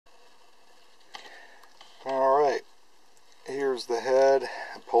here's the head.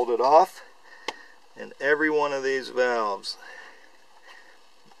 I pulled it off, and every one of these valves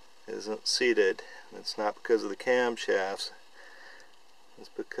isn't seated. It's not because of the camshafts. It's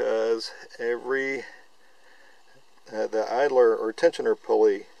because every the idler or tensioner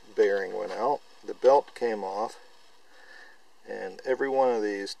pulley bearing went out, the belt came off, and every one of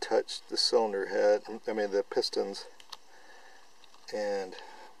these touched the cylinder head, the pistons, and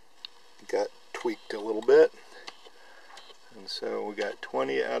got tweaked a little bit. And so we got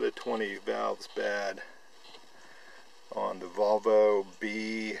 20 out of 20 valves bad on the Volvo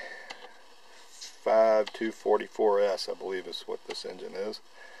B5244S, I believe is what this engine is.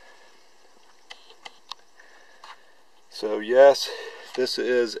 So yes, this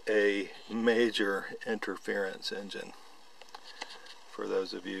is a major interference engine. For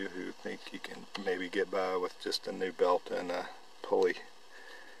those of you who think you can maybe get by with just a new belt and a pulley.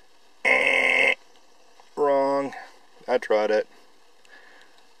 Wrong. I tried it.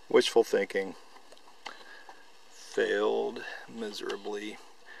 Wishful thinking. Failed miserably.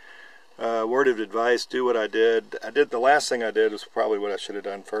 Word of advice, do what I did. The last thing I did was probably what I should have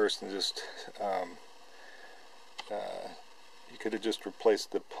done first, and just you could have just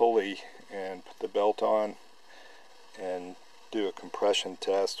replaced the pulley and put the belt on and do a compression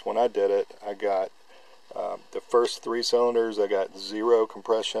test. When I did it, I got the first 3 cylinders I got 0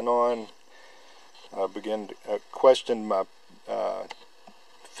 compression on. I began to question my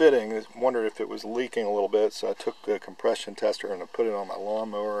fitting, wondered if it was leaking a little bit, so I took the compression tester and I put it on my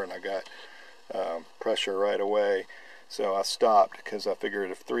lawnmower, and I got pressure right away. So I stopped because I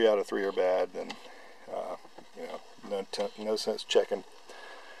figured if 3 out of 3 are bad, then no sense checking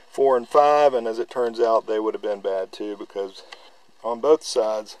 4 and 5, and as it turns out, they would have been bad too, because on both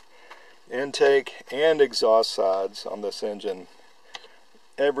sides, intake and exhaust sides on this engine,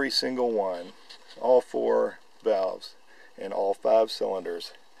 every single one, all 4 valves and all 5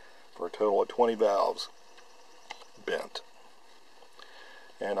 cylinders, for a total of 20 valves, bent.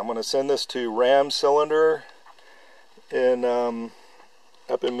 And I'm going to send this to Ram Cylinder in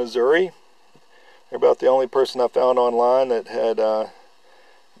up in Missouri. They're about the only person I found online that had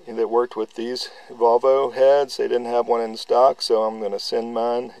that worked with these Volvo heads. They didn't have one in stock, so I'm going to send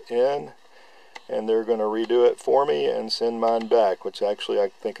mine in, and they're going to redo it for me and send mine back, which actually I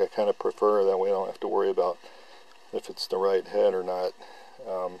think I kind of prefer. That way I don't have to worry about if it's the right head or not.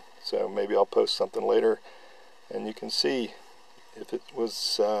 So maybe I'll post something later and you can see if it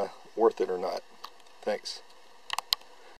was worth it or not. Thanks.